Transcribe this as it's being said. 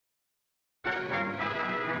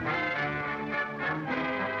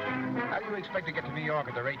How do you expect to get to New York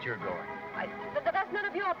at the rate you're going? That's none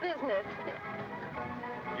of your business.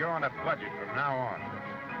 You're on a budget from now on.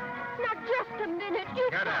 Now, just a minute.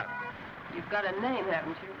 Get out. You've got a name,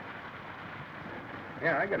 haven't you?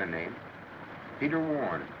 Yeah, I got a name. Peter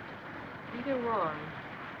Warren. Peter Warren.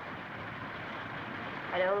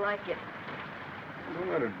 I don't like it. Don't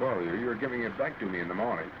let it bother you. You're giving it back to me in the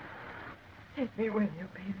morning. Take me with you,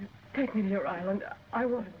 Peter. Take me to your island. I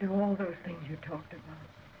want to do all those things you talked about.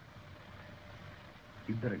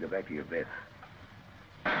 You better go back to your bed.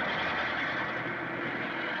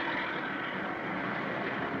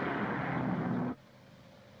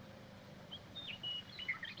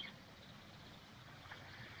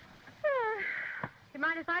 You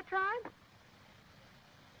mind if I try?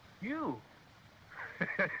 You?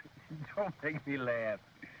 Don't make me laugh.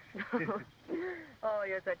 Oh,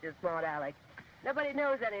 you're such a smart Alex. Nobody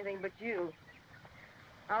knows anything but you.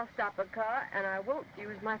 I'll stop a car, and I won't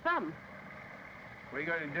use my thumb. What are you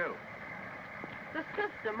going to do? The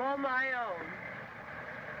system on my own.